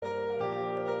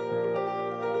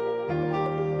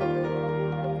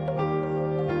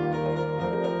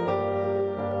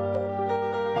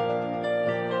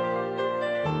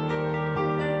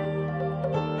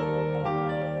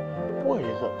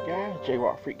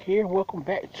J-Rock Freak here, and welcome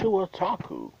back to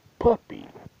Otaku Puppy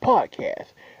Podcast.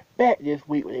 Back this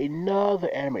week with another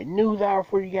anime news hour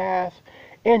for you guys.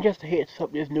 And just a heads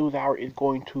up, this news hour is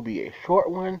going to be a short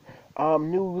one.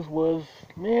 News was,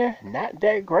 not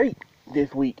that great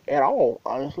this week at all,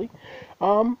 honestly.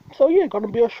 Gonna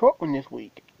be a short one this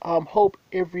week. Hope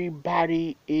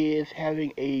everybody is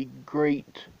having a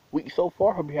great week so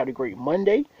far. Hope you had a great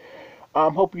Monday.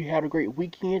 Hope you had a great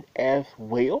weekend as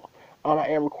well. I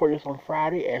am recording this on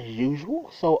Friday as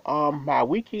usual. My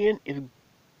weekend is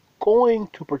going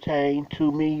to pertain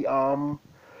to me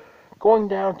going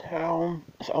downtown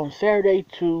on Saturday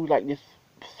to like this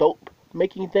soap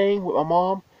making thing with my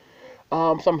mom.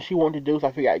 Something she wanted to do, so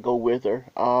I figured I'd go with her.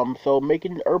 So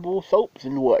making herbal soaps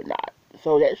and whatnot.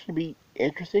 So that should be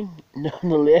interesting,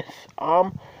 nonetheless.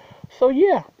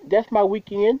 That's my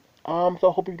weekend.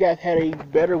 So hope you guys had a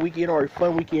better weekend or a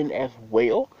fun weekend as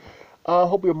well.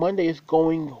 Hope your Monday is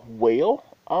going well.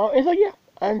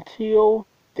 Until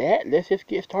that, let's just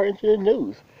get started into the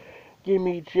news. Give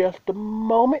me just a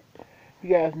moment. You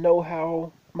guys know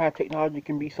how my technology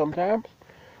can be sometimes.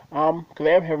 Because I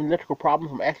am having electrical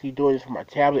problems. I'm actually doing this from my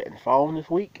tablet and phone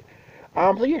this week.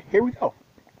 Here we go.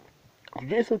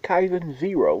 Jujutsu Kaisen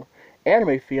Zero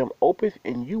anime film opens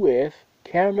in U.S.,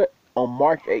 Canada on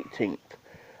March 18th.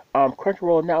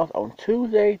 Crunchyroll announced on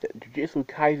Tuesday that Jujutsu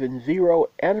Kaisen Zero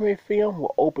anime film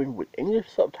will open with English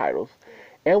subtitles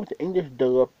and with the English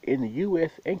dub in the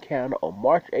US and Canada on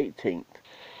March 18th.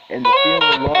 And the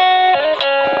film will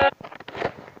launch.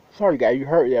 Sorry, guys, you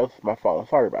heard that was my fault.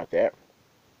 Sorry about that.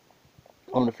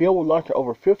 The film will launch at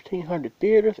over 1,500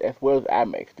 theaters as well as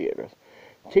IMAX theaters.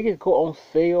 Tickets go on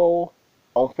sale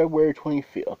on February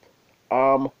 25th.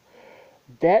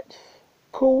 That's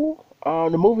cool.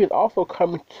 The movie is also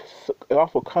coming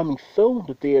soon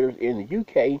to theaters in the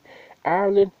UK,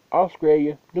 Ireland,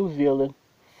 Australia, New Zealand,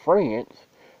 France,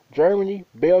 Germany,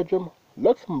 Belgium,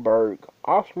 Luxembourg,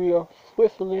 Austria,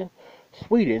 Switzerland,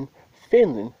 Sweden,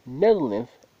 Finland, Netherlands,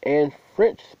 and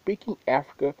French-speaking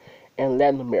Africa and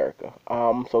Latin America.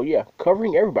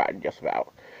 Covering everybody just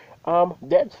about.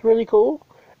 That's really cool.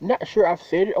 Not sure I've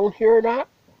said it on here or not.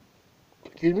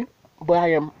 Excuse me, but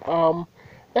I am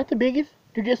not the biggest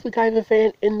Jujutsu Kaisen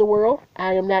fan in the world.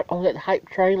 I am not on that hype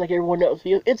train like everyone else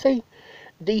is. It's a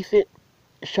decent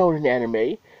shonen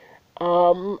anime.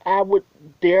 I would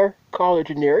dare call it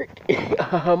generic.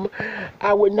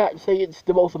 I would not say it's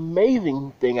the most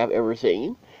amazing thing I've ever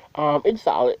seen. It's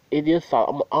solid. It is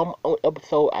solid. I'm on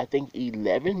episode, I think,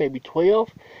 11, maybe 12.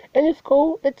 And it's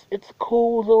cool. It's a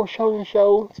cool little shonen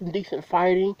show. Some decent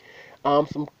fighting.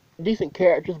 Some decent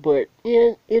characters. But,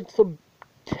 yeah, it's a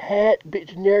tad bit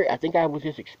generic. I think I was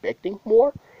just expecting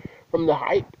more from the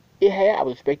hype it had. I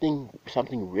was expecting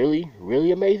something really,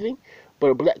 really amazing.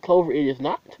 But a Black Clover it is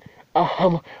not.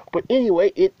 But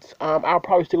anyway, I'll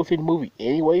probably still see the movie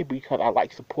anyway because I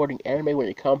like supporting anime when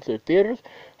it comes to the theaters.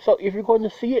 So if you're going to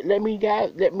see it, let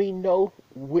me know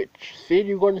which city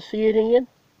you're going to see it in.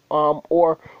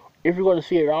 Or if you're going to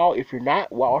see it at all. If you're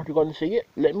not, why aren't you going to see it?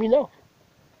 Let me know.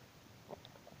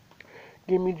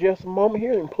 Give me just a moment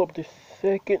here and pull up the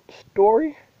second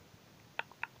story.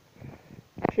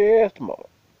 Just a moment.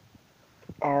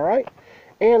 Alright.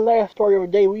 And last story of the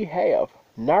day we have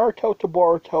Naruto to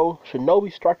Boruto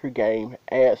Shinobi Striker game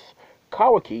as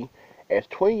Kawaki as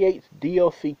 28th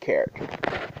DLC character.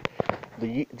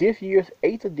 This year's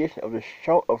 8th edition of the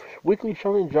Weekly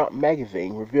Shonen Jump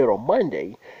magazine revealed on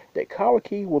Monday that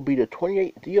Kawaki will be the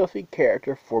 28th DLC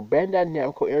character for Bandai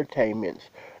Namco Entertainment's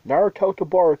Naruto to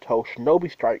Boruto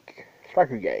Shinobi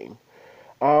Striker game.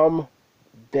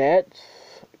 That's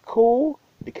cool.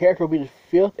 The character will be the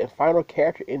 5th and final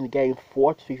character in the game's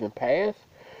 4th season pass.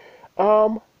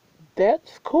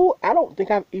 That's cool. I don't think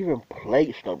I've even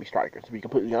played Shinobi Striker, to be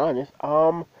completely honest.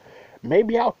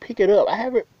 Maybe I'll pick it up. I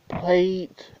haven't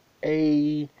played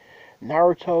a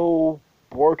Naruto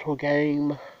Boruto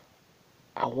game.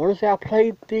 I want to say I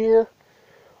played the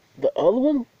other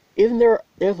one. Isn't there?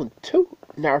 There's two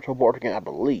Naruto Boruto games, I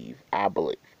believe.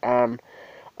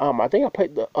 I think I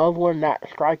played the other one, not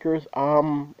Strikers.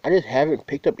 I just haven't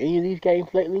picked up any of these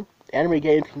games lately. Anime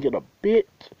games can get a bit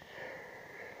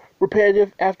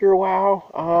repetitive after a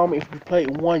while. If you play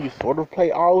one, you sort of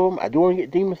play all of them. I do want to get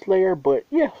Demon Slayer, but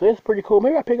yeah, so that's pretty cool.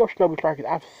 Maybe I pick up Shinobi Strikers.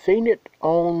 I've seen it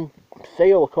on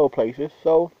sale a couple places,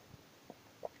 so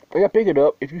maybe I pick it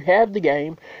up. If you have the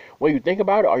game, what do you think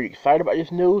about it? Are you excited about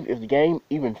this news? Is the game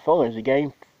even fun?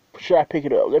 Should I pick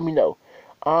it up? Let me know.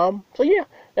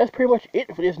 That's pretty much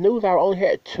it for this news. I only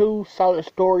had 2 solid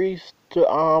stories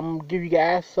to give you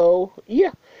guys. So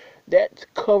yeah, that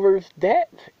covers that.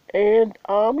 And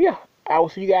I will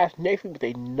see you guys next week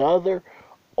with another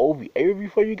OVA review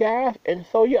for you guys. And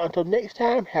so yeah, until next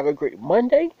time, have a great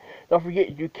Monday. Don't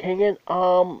forget you can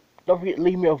don't forget to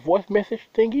leave me a voice message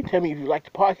thingy. Tell me if you like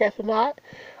the podcast or not.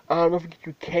 Don't forget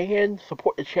you can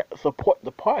support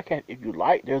the podcast if you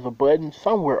like. There's a button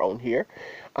somewhere on here.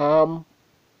 On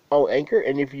Anchor,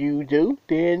 and if you do,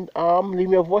 then leave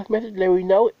me a voice message, let me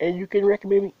know, and you can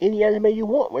recommend me any anime you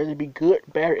want, whether it be good,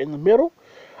 bad, or in the middle.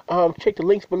 Check the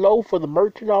links below for the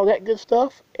merch and all that good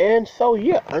stuff. And so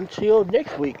yeah, until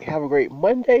next week, have a great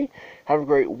Monday, have a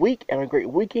great week, and a great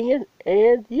weekend.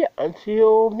 And yeah,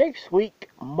 until next week,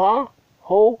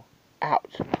 Maho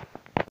out.